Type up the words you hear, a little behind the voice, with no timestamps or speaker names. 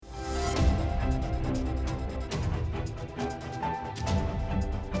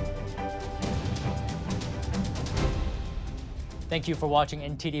Thank you for watching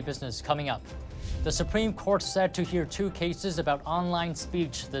NTD Business. Coming up, the Supreme Court set to hear two cases about online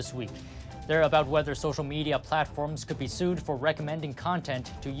speech this week. They're about whether social media platforms could be sued for recommending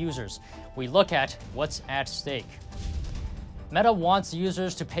content to users. We look at what's at stake. Meta wants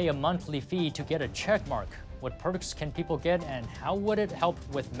users to pay a monthly fee to get a check mark. What perks can people get, and how would it help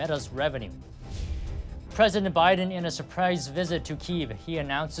with Meta's revenue? President Biden in a surprise visit to Kyiv, he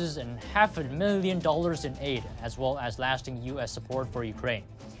announces $500,000 in aid, as well as lasting U.S. support for Ukraine.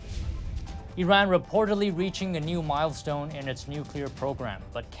 Iran reportedly reaching a new milestone in its nuclear program,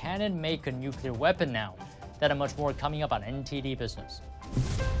 but can it make a nuclear weapon now? That and much more coming up on NTD Business.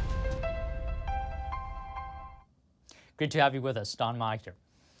 Great to have you with us, Don Mike here.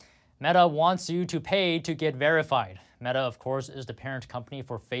 Meta wants you to pay to get verified. Meta, of course, is the parent company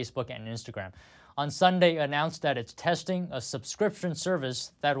for Facebook and Instagram. On Sunday, announced that it's testing a subscription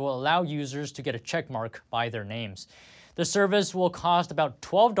service that will allow users to get a checkmark by their names. The service will cost about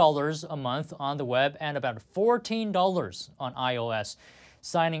 $12 a month on the web and about $14 on iOS.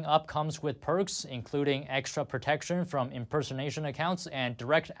 Signing up comes with perks, including extra protection from impersonation accounts and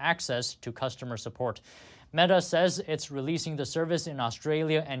direct access to customer support. Meta says it's releasing the service in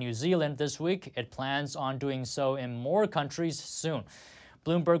Australia and New Zealand this week. It plans on doing so in more countries soon.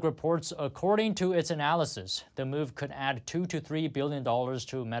 Bloomberg reports, according to its analysis, the move could add $2 to $3 billion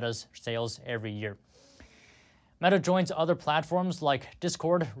to Meta's sales every year. Meta joins other platforms like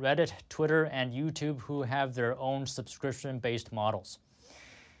Discord, Reddit, Twitter, and YouTube, who have their own subscription-based models.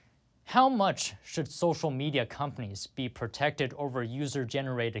 How much should social media companies be protected over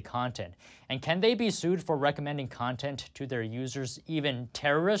user-generated content? And can they be sued for recommending content to their users, even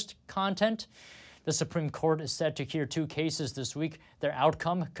terrorist content? The Supreme Court is set to hear two cases this week. Their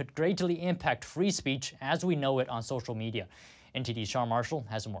outcome could greatly impact free speech as we know it on social media. NTD's Sean Marshall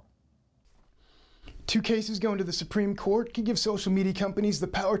has more. Two cases going to the Supreme Court could give social media companies the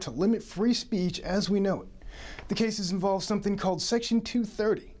power to limit free speech as we know it. The cases involve something called Section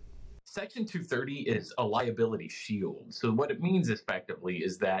 230. Section 230 is a liability shield. So what it means effectively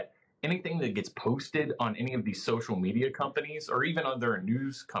is that anything that gets posted on any of these social media companies, or even under a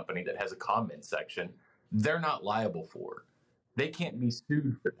news company that has a comment section, they're not liable for. They can't be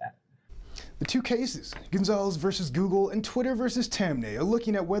sued for that. The two cases, Gonzalez versus Google and Twitter versus Tamnay, are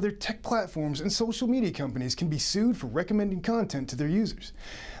looking at whether tech platforms and social media companies can be sued for recommending content to their users.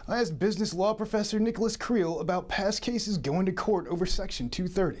 I asked business law professor Nicholas Creel about past cases going to court over Section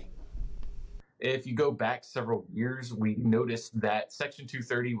 230. If you go back several years, we noticed that Section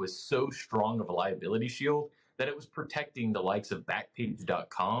 230 was so strong of a liability shield that it was protecting the likes of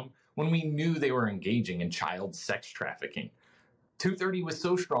Backpage.com when we knew they were engaging in child sex trafficking. 230 was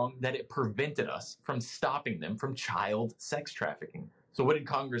so strong that it prevented us from stopping them from child sex trafficking. So what did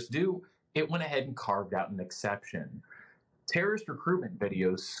Congress do? It went ahead and carved out an exception. Terrorist recruitment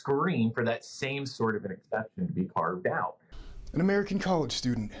videos scream for that same sort of an exception to be carved out. An American college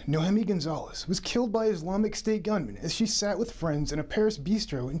student, Nohemi Gonzalez, was killed by Islamic State gunmen as she sat with friends in a Paris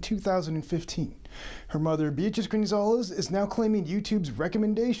bistro in 2015. Her mother, Beatrice Gonzalez, is now claiming YouTube's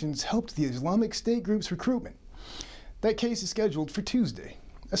recommendations helped the Islamic State group's recruitment. That case is scheduled for Tuesday.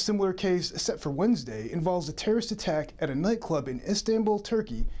 A similar case set for Wednesday involves a terrorist attack at a nightclub in Istanbul,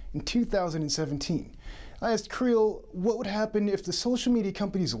 Turkey in 2017. I asked Creel what would happen if the social media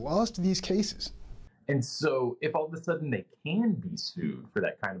companies lost these cases. And so if all of a sudden they can be sued for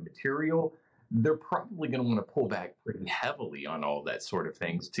that kind of material, they're probably going to want to pull back pretty heavily on all that sort of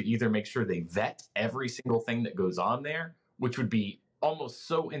things to either make sure they vet every single thing that goes on there, which would be almost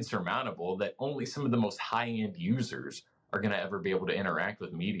so insurmountable that only some of the most high-end users are going to ever be able to interact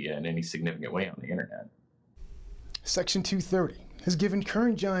with media in any significant way on the internet. Section 230 has given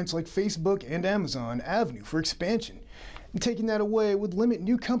current giants like Facebook and Amazon avenue for expansion, and taking that away would limit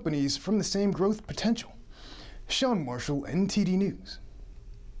new companies from the same growth potential. Sean Marshall, NTD News.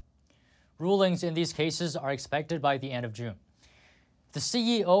 Rulings in these cases are expected by the end of June. The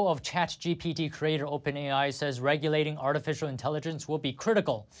CEO of ChatGPT creator OpenAI says regulating artificial intelligence will be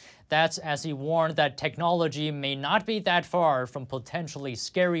critical. That's as he warned that technology may not be that far from potentially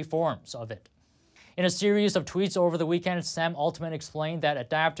scary forms of it. In a series of tweets over the weekend, Sam Altman explained that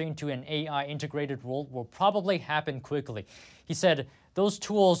adapting to an AI-integrated world will probably happen quickly. He said those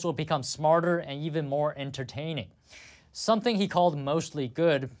tools will become smarter and even more entertaining, something he called mostly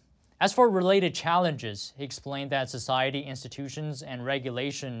good. As for related challenges, he explained that society, institutions, and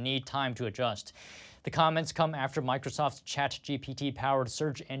regulation need time to adjust. The comments come after Microsoft's ChatGPT-powered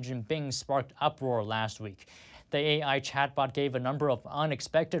search engine Bing sparked uproar last week. The AI chatbot gave a number of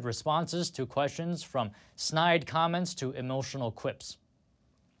unexpected responses to questions, from snide comments to emotional quips.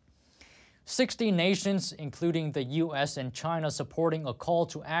 60 nations, including the US and China, supporting a call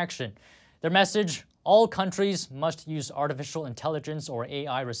to action. Their message: all countries must use artificial intelligence or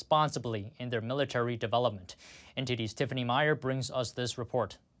AI responsibly in their military development. NTD's Tiffany Meyer brings us this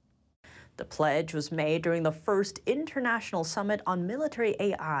report. The pledge was made during the first International Summit on Military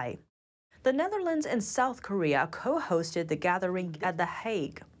AI. The Netherlands and South Korea co-hosted the gathering at The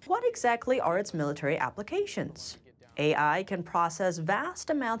Hague. What exactly are its military applications? AI can process vast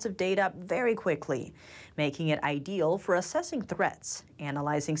amounts of data very quickly, making it ideal for assessing threats,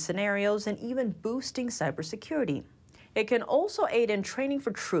 analyzing scenarios, and even boosting cybersecurity. It can also aid in training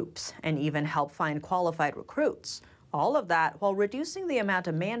for troops and even help find qualified recruits. All of that while reducing the amount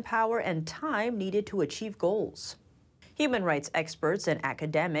of manpower and time needed to achieve goals. Human rights experts and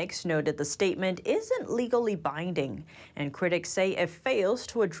academics noted the statement isn't legally binding, and critics say it fails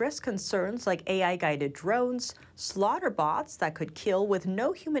to address concerns like AI-guided drones, slaughter bots that could kill with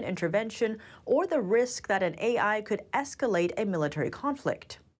no human intervention, or the risk that an AI could escalate a military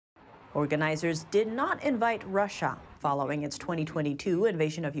conflict. Organizers did not invite Russia following its 2022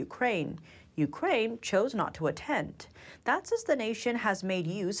 invasion of Ukraine. Ukraine chose not to attend. That's as the nation has made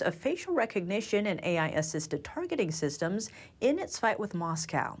use of facial recognition and AI-assisted targeting systems in its fight with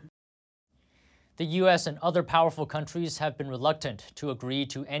Moscow. The US and other powerful countries have been reluctant to agree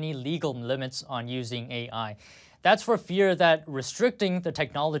to any legal limits on using AI. That's for fear that restricting the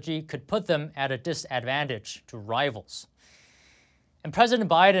technology could put them at a disadvantage to rivals. And President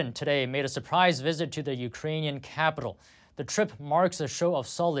Biden today made a surprise visit to the Ukrainian capital. The trip marks a show of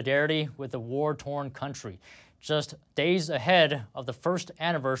solidarity with the war-torn country, just days ahead of the first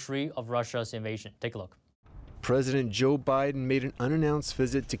anniversary of Russia's invasion. Take a look. President Joe Biden made an unannounced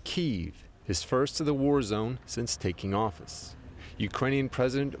visit to Kyiv, his first to the war zone since taking office. Ukrainian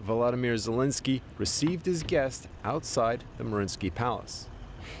President Volodymyr Zelensky received his guest outside the Mariinsky Palace.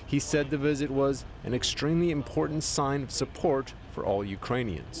 He said the visit was an extremely important sign of support for all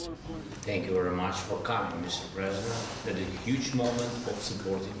Ukrainians. Thank you very much for coming, Mr. President. That is a huge moment of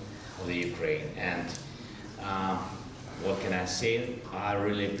supporting of the Ukraine. And what can I say? I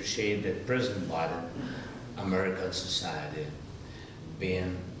really appreciate that President Biden, American society,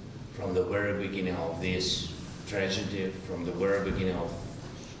 being from the very beginning of this tragedy, from the very beginning of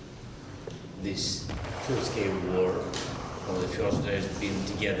this full-scale war, from the first days being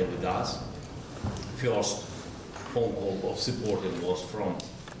together with us. First phone call of supporting was from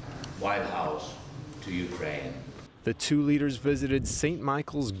White House to Ukraine. The two leaders visited St.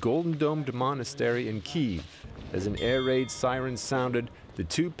 Michael's Golden Domed Monastery in Kyiv. As an air raid siren sounded, the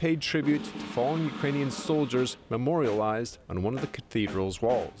two paid tribute to fallen Ukrainian soldiers memorialized on one of the cathedral's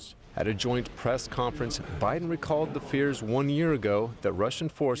walls. At a joint press conference, Biden recalled the fears 1 year ago that Russian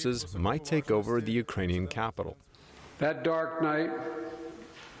forces might take over the Ukrainian capital. That dark night,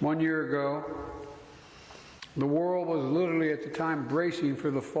 1 year ago, the world was literally at the time bracing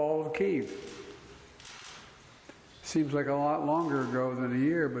for the fall of Kyiv. Seems like a lot longer ago than a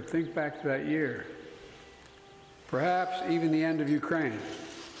year, but think back to that year. Perhaps even the end of Ukraine.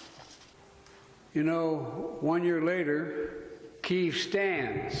 You know, 1 year later, Kyiv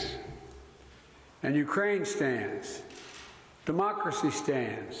stands, and Ukraine stands. Democracy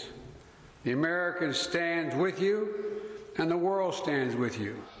stands. The Americans stand with you, and the world stands with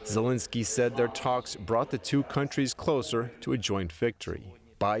you. Zelensky said their talks brought the two countries closer to a joint victory.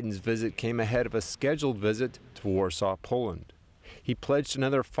 Biden's visit came ahead of a scheduled visit to Warsaw, Poland. He pledged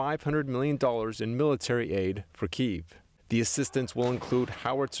another $500 million in military aid for Kyiv. The assistance will include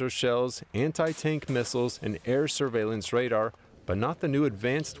howitzer shells, anti-tank missiles, and air surveillance radar, but not the new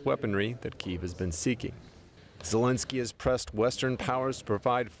advanced weaponry that Kyiv has been seeking. Zelensky has pressed Western powers to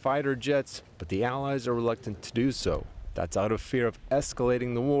provide fighter jets, but the allies are reluctant to do so. That's out of fear of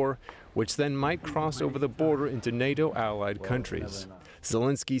escalating the war, which then might cross over the border into NATO-allied countries.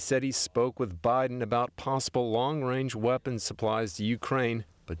 Zelensky said he spoke with Biden about possible long-range weapons supplies to Ukraine,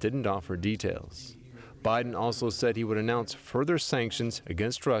 but didn't offer details. Biden also said he would announce further sanctions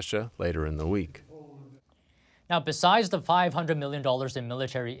against Russia later in the week. Now, besides the $500 million in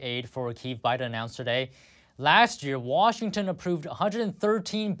military aid for Kyiv, Biden announced today, last year, Washington approved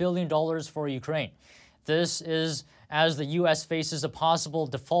 $113 billion for Ukraine. This is as the U.S. faces a possible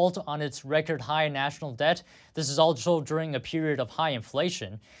default on its record-high national debt. This is also during a period of high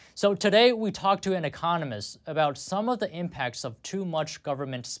inflation. So today, we talked to an economist about some of the impacts of too much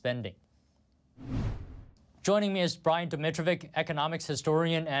government spending. Joining me is Brian Domitrovic, economics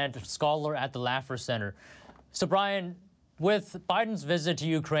historian and scholar at the Laffer Center. So Brian, with Biden's visit to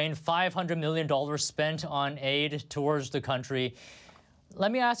Ukraine, $500 million spent on aid towards the country,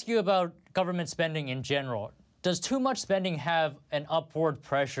 let me ask you about government spending in general. Does too much spending have an upward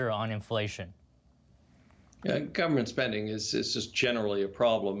pressure on inflation? Yeah, government spending is just generally a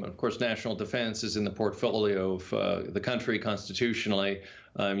problem. Of course, national defense is in the portfolio of the country constitutionally.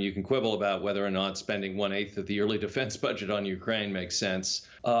 You can quibble about whether or not spending 1/8 of the yearly defense budget on Ukraine makes sense,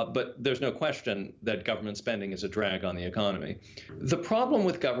 but there's no question that government spending is a drag on the economy. The problem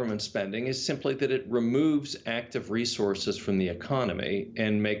with government spending is simply that it removes active resources from the economy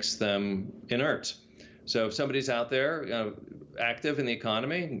and makes them inert. So if somebody's out there active in the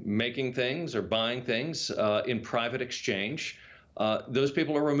economy, making things or buying things in private exchange, those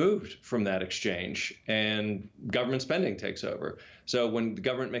people are removed from that exchange and government spending takes over. So when the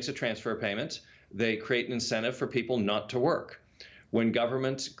government makes a transfer payment, they create an incentive for people not to work. When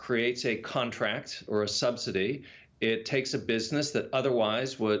government creates a contract or a subsidy, it takes a business that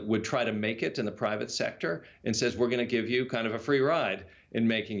otherwise would try to make it in the private sector and says, we're going to give you kind of a free ride in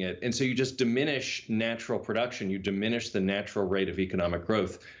making it. And so you just diminish natural production. You diminish the natural rate of economic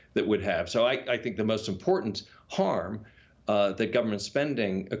growth that would have. So I think the most important harm that government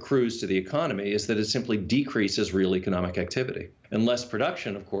spending accrues to the economy is that it simply decreases real economic activity. And less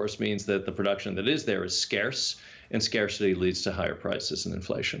production, of course, means that the production that is there is scarce, and scarcity leads to higher prices and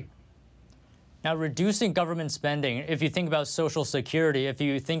inflation. Now, reducing government spending, if you think about Social Security, if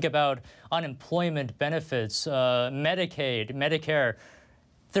you think about unemployment benefits, Medicaid, Medicare,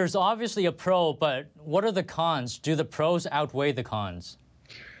 there's obviously a pro, but what are the cons? Do the pros outweigh the cons?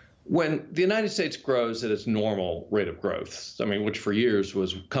 When the United States grows at its normal rate of growth, I mean, which for years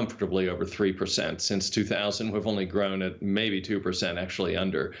was comfortably over 3%. Since 2000, we've only grown at maybe 2%, actually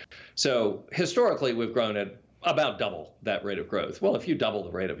under. So historically, we've grown at about double that rate of growth. Well, if you double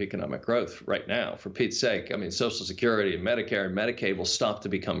the rate of economic growth right now, for Pete's sake, I mean, Social Security and Medicare and Medicaid will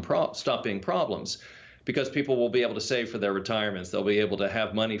stop being problems because people will be able to save for their retirements. They'll be able to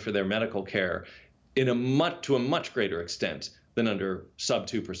have money for their medical care to a much greater extent than under sub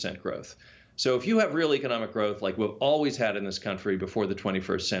 2% growth. So if you have real economic growth like we've always had in this country before the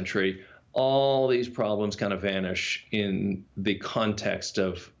 21st century, all these problems kind of vanish in the context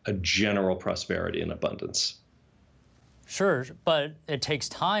of a general prosperity and abundance. Sure, but it takes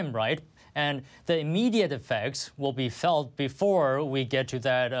time, right? And the immediate effects will be felt before we get to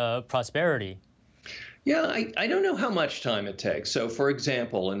that prosperity. Yeah, I don't know how much time it takes. So, for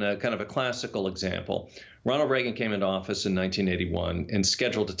example, in a kind of a classical example, Ronald Reagan came into office in 1981 and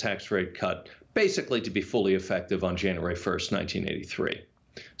scheduled a tax rate cut basically to be fully effective on January 1st, 1983.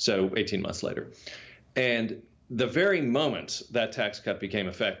 So 18 months later. And the very moment that tax cut became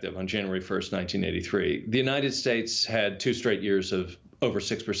effective on January 1st, 1983, the United States had 2 straight years of over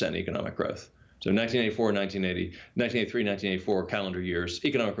 6% economic growth. So 1984, 1983, 1984 calendar years,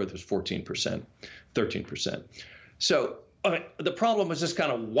 economic growth was 14%, 13%. So the problem was just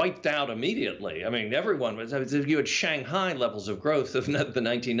kind of wiped out immediately. I mean, everyone was, you had Shanghai levels of growth of the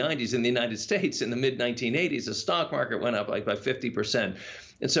 1990s in the United States. In the mid-1980s, the stock market went up like by 50%.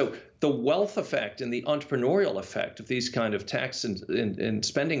 And so the wealth effect and the entrepreneurial effect of these kind of tax and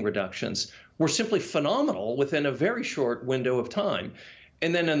spending reductions were simply phenomenal within a very short window of time.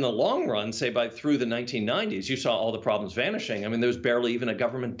 And then in the long run, say through the 1990s, you saw all the problems vanishing. I mean, there was barely even a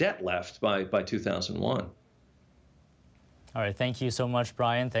government debt left by 2001. All right. Thank you so much,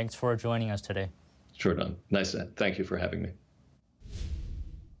 Brian. Thanks for joining us today. Sure, Don. Nice. Thank you for having me.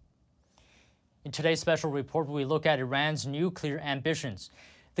 In today's special report, we look at Iran's nuclear ambitions.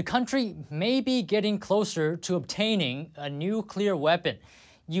 The country may be getting closer to obtaining a nuclear weapon.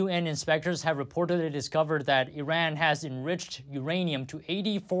 UN inspectors have reportedly discovered that Iran has enriched uranium to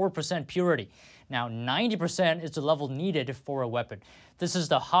 84% purity. Now, 90% is the level needed for a weapon. This is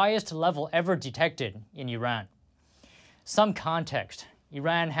the highest level ever detected in Iran. Some context.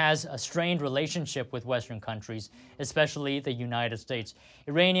 Iran has a strained relationship with Western countries, especially the United States.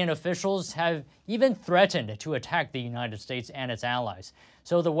 Iranian officials have even threatened to attack the United States and its allies.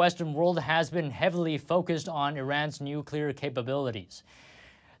 So the Western world has been heavily focused on Iran's nuclear capabilities.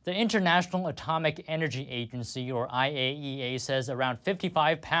 The International Atomic Energy Agency, or IAEA, says around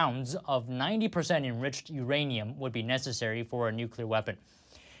 55 pounds of 90% enriched uranium would be necessary for a nuclear weapon.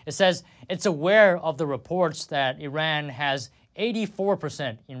 It says it's aware of the reports that Iran has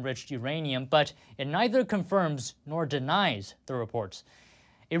 84% enriched uranium, but it neither confirms nor denies the reports.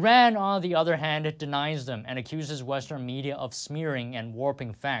 Iran, on the other hand, denies them and accuses Western media of smearing and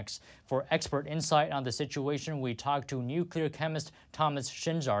warping facts. For expert insight on the situation, we talked to nuclear chemist Thomas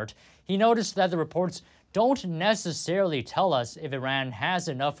Schinzart. He noticed that the reports don't necessarily tell us if Iran has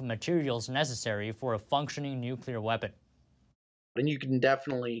enough materials necessary for a functioning nuclear weapon. And you can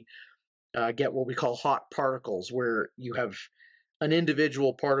definitely get what we call hot particles, where you have an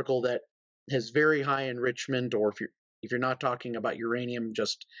individual particle that has very high enrichment, or if you're not talking about uranium,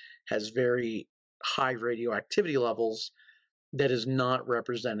 just has very high radioactivity levels, that is not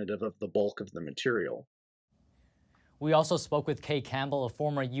representative of the bulk of the material. We also spoke with Kay Campbell, a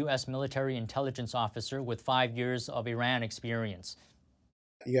former U.S. military intelligence officer with 5 years of Iran experience.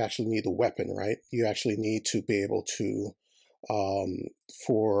 You actually need a weapon, right? You actually need to be able to,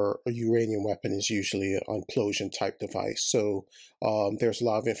 for a uranium weapon is usually an implosion type device. So there's a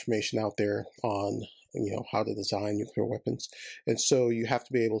lot of information out there on how to design nuclear weapons. And so you have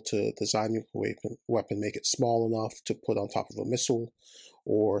to be able to design a nuclear weapon, make it small enough to put on top of a missile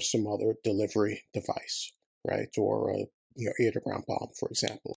or some other delivery device, right? Or a air-to-ground bomb, for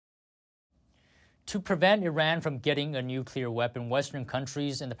example. To prevent Iran from getting a nuclear weapon, Western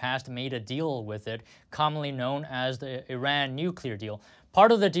countries in the past made a deal with it, commonly known as the Iran nuclear deal.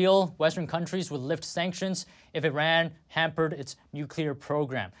 Part of the deal, Western countries would lift sanctions if Iran hampered its nuclear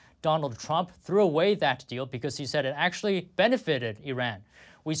program. Donald Trump threw away that deal because he said it actually benefited Iran.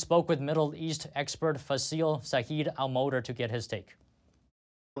 We spoke with Middle East expert Fasil Saeed Al-Moder to get his take.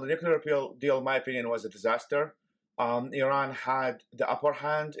 The nuclear deal, in my opinion, was a disaster. Iran had the upper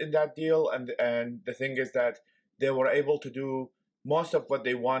hand in that deal, and the thing is that they were able to do most of what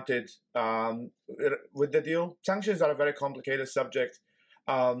they wanted with the deal. Sanctions are a very complicated subject,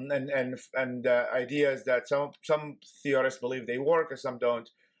 and the idea is that some theorists believe they work and some don't.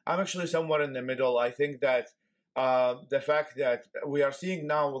 I'm actually somewhere in the middle. I think that the fact that we are seeing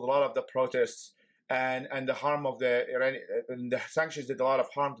now with a lot of the protests and the harm of the sanctions did a lot of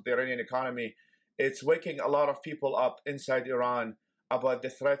harm to the Iranian economy. It's waking a lot of people up inside Iran about the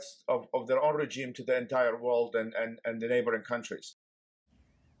threats of their own regime to the entire world and the neighboring countries.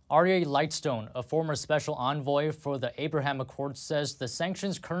 Aryeh Lightstone, a former special envoy for the Abraham Accords, says the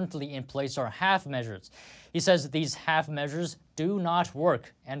sanctions currently in place are half measures. He says these half measures do not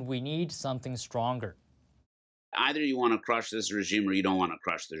work and we need something stronger. Either you want to crush this regime or you don't want to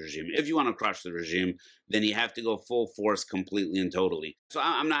crush the regime. If you want to crush the regime, then you have to go full force completely and totally. So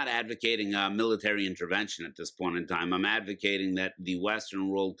I'm not advocating military intervention at this point in time. I'm advocating that the Western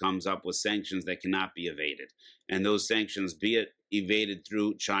world comes up with sanctions that cannot be evaded. And those sanctions, be it evaded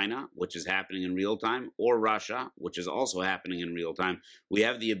through China, which is happening in real time, or Russia, which is also happening in real time, we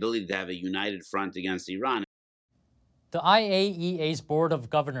have the ability to have a united front against Iran. The IAEA's Board of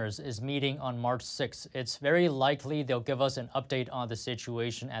Governors is meeting on March 6th. It's very likely they'll give us an update on the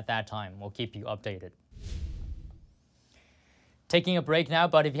situation at that time. We'll keep you updated. Taking a break now,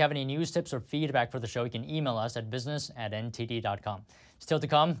 but if you have any news tips or feedback for the show, you can email us at business@ntd.com. Still to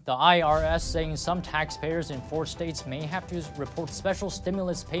come, the IRS saying some taxpayers in 4 states may have to report special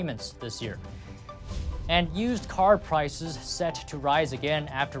stimulus payments this year. And used car prices set to rise again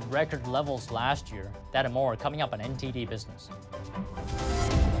after record levels last year. That and more coming up on NTD Business.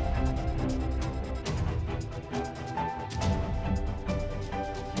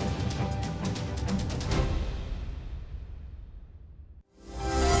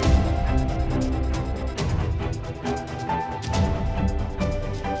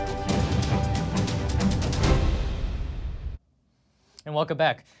 And welcome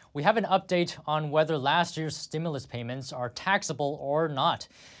back. We have an update on whether last year's stimulus payments are taxable or not.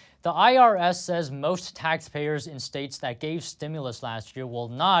 The IRS says most taxpayers in states that gave stimulus last year will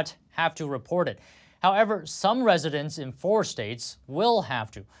not have to report it. However, some residents in 4 states will have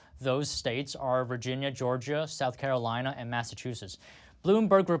to. Those states are Virginia, Georgia, South Carolina, and Massachusetts.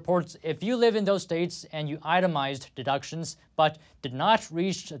 Bloomberg reports if you live in those states and you itemized deductions but did not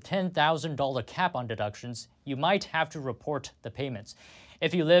reach the $10,000 cap on deductions, you might have to report the payments.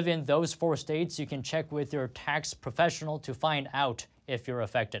 If you live in those 4 states, you can check with your tax professional to find out if you're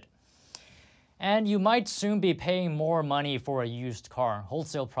affected. And you might soon be paying more money for a used car.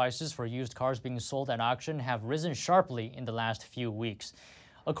 Wholesale prices for used cars being sold at auction have risen sharply in the last few weeks.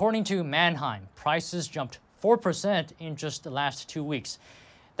 According to Manheim, prices jumped 4% in just the last 2 weeks.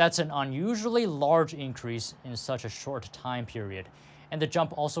 That's an unusually large increase in such a short time period. And the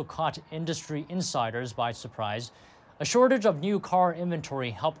jump also caught industry insiders by surprise. A shortage of new car inventory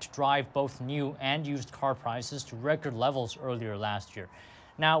helped drive both new and used car prices to record levels earlier last year.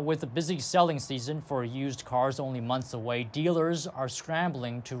 Now, with the busy selling season for used cars only months away, dealers are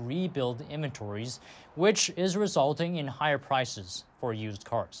scrambling to rebuild inventories, which is resulting in higher prices for used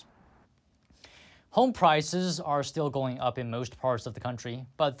cars. Home prices are still going up in most parts of the country,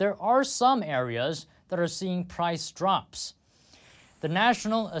 but there are some areas that are seeing price drops. The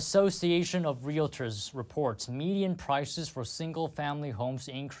National Association of Realtors reports median prices for single-family homes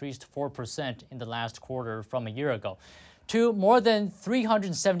increased 4% in the last quarter from a year ago to more than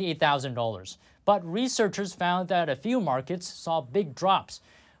 $378,000. But researchers found that a few markets saw big drops.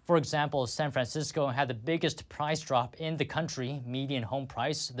 For example, San Francisco had the biggest price drop in the country. Median home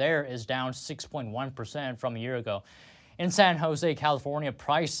price there is down 6.1% from a year ago. In San Jose, California,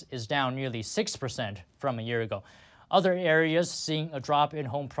 price is down nearly 6% from a year ago. Other areas seeing a drop in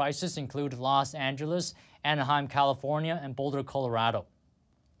home prices include Los Angeles, Anaheim, California, and Boulder, Colorado.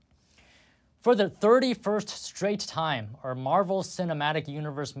 For the 31st straight time, our Marvel Cinematic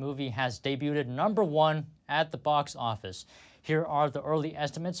Universe movie has debuted #1 at the box office. Here are the early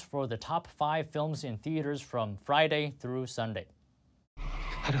estimates for the top 5 films in theaters from Friday through Sunday.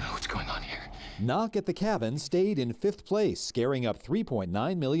 I don't know what's going on here. Knock at the Cabin stayed in 5th place, scaring up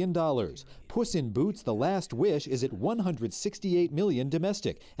 $3.9 million. Puss in Boots: The Last Wish is at $168 million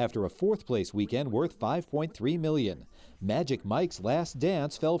domestic after a 4th place weekend worth $5.3 million. Magic Mike's Last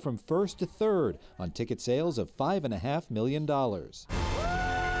Dance fell from 1st to 3rd on ticket sales of $5.5 million.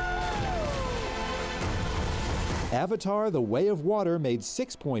 Avatar: The Way of Water made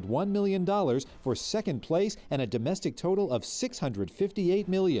 $6.1 million for 2nd place and a domestic total of $658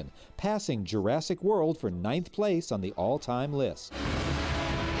 million, passing Jurassic World for 9th place on the all-time list.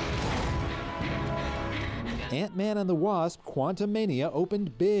 Ant-Man and the Wasp: Quantumania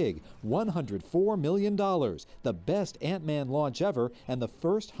opened big, $104 million, the best Ant-Man launch ever and the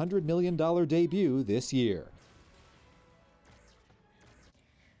first $100 million debut this year.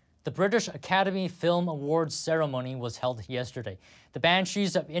 The British Academy Film Awards ceremony was held yesterday. The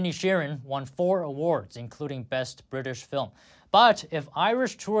Banshees of Inisherin won 4 awards, including Best British Film. But if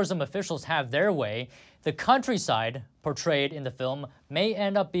Irish tourism officials have their way, the countryside portrayed in the film may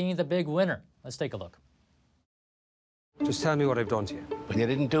end up being the big winner. Let's take a look. Just tell me what I've done to you. Well, you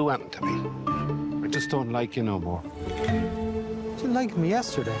didn't do anything to me. I just don't like you no more. You didn't like me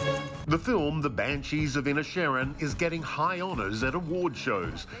yesterday. The film, The Banshees of Inisherin, is getting high honours at award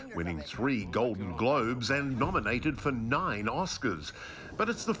shows, winning 3 Golden Globes and nominated for 9 Oscars. But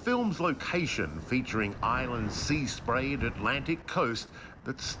it's the film's location, featuring Ireland's sea-sprayed Atlantic coast,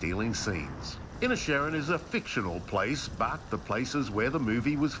 that's stealing scenes. Inisherin is a fictional place, but the places where the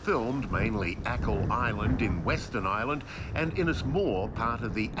movie was filmed, mainly Achill Island in Western Ireland and Innismore, part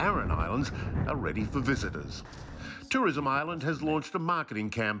of the Aran Islands, are ready for visitors. Tourism Ireland has launched a marketing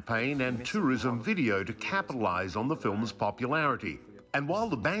campaign and tourism video to capitalise on the film's popularity. And while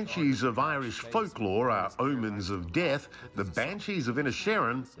the Banshees of Irish folklore are omens of death, the Banshees of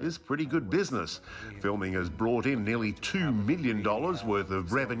Inisherin is pretty good business. Filming has brought in nearly $2 million worth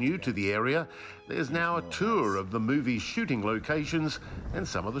of revenue to the area. There's now a tour of the movie's shooting locations, and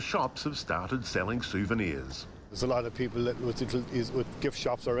some of the shops have started selling souvenirs. There's a lot of people with gift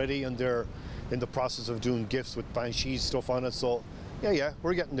shops already, and they're in the process of doing gifts with Banshees stuff on it. So yeah,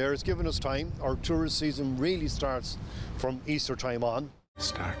 we're getting there. It's given us time. Our tourist season really starts from Easter time on.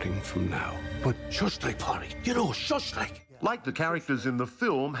 Starting from now. But shush like, Polly. You know, shush like. Like the characters in the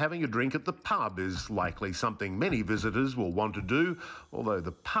film, having a drink at the pub is likely something many visitors will want to do, although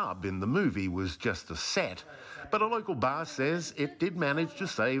the pub in the movie was just a set. But a local bar says it did manage to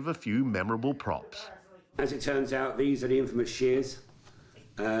save a few memorable props. As it turns out, these are the infamous shears.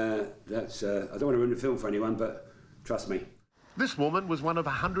 I don't want to ruin the film for anyone, but trust me. This woman was one of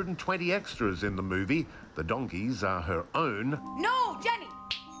 120 extras in the movie. The donkeys are her own. No, Jenny!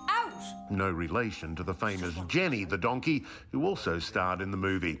 Out! No relation to the famous Jenny the donkey, who also starred in the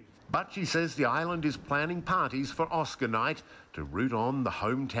movie. But she says the island is planning parties for Oscar night to root on the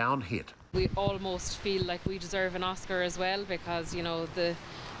hometown hit. We almost feel like we deserve an Oscar as well because, you know, the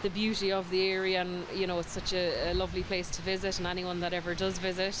beauty of the area and, you know, it's such a lovely place to visit, and anyone that ever does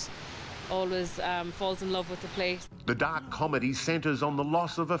visit always falls in love with the place. The dark comedy centres on the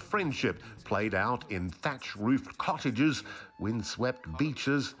loss of a friendship played out in thatch-roofed cottages, windswept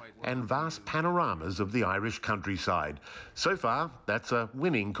beaches and vast panoramas of the Irish countryside. So far, that's a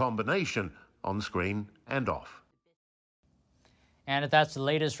winning combination on screen and off. And that's the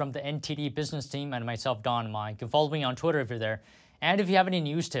latest from the NTD business team and myself, Don Mai. You can follow me on Twitter if you're there. And if you have any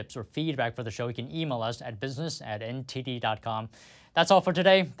news tips or feedback for the show, you can email us at business@ntd.com. That's all for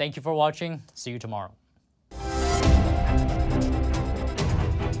today. Thank you for watching. See you tomorrow.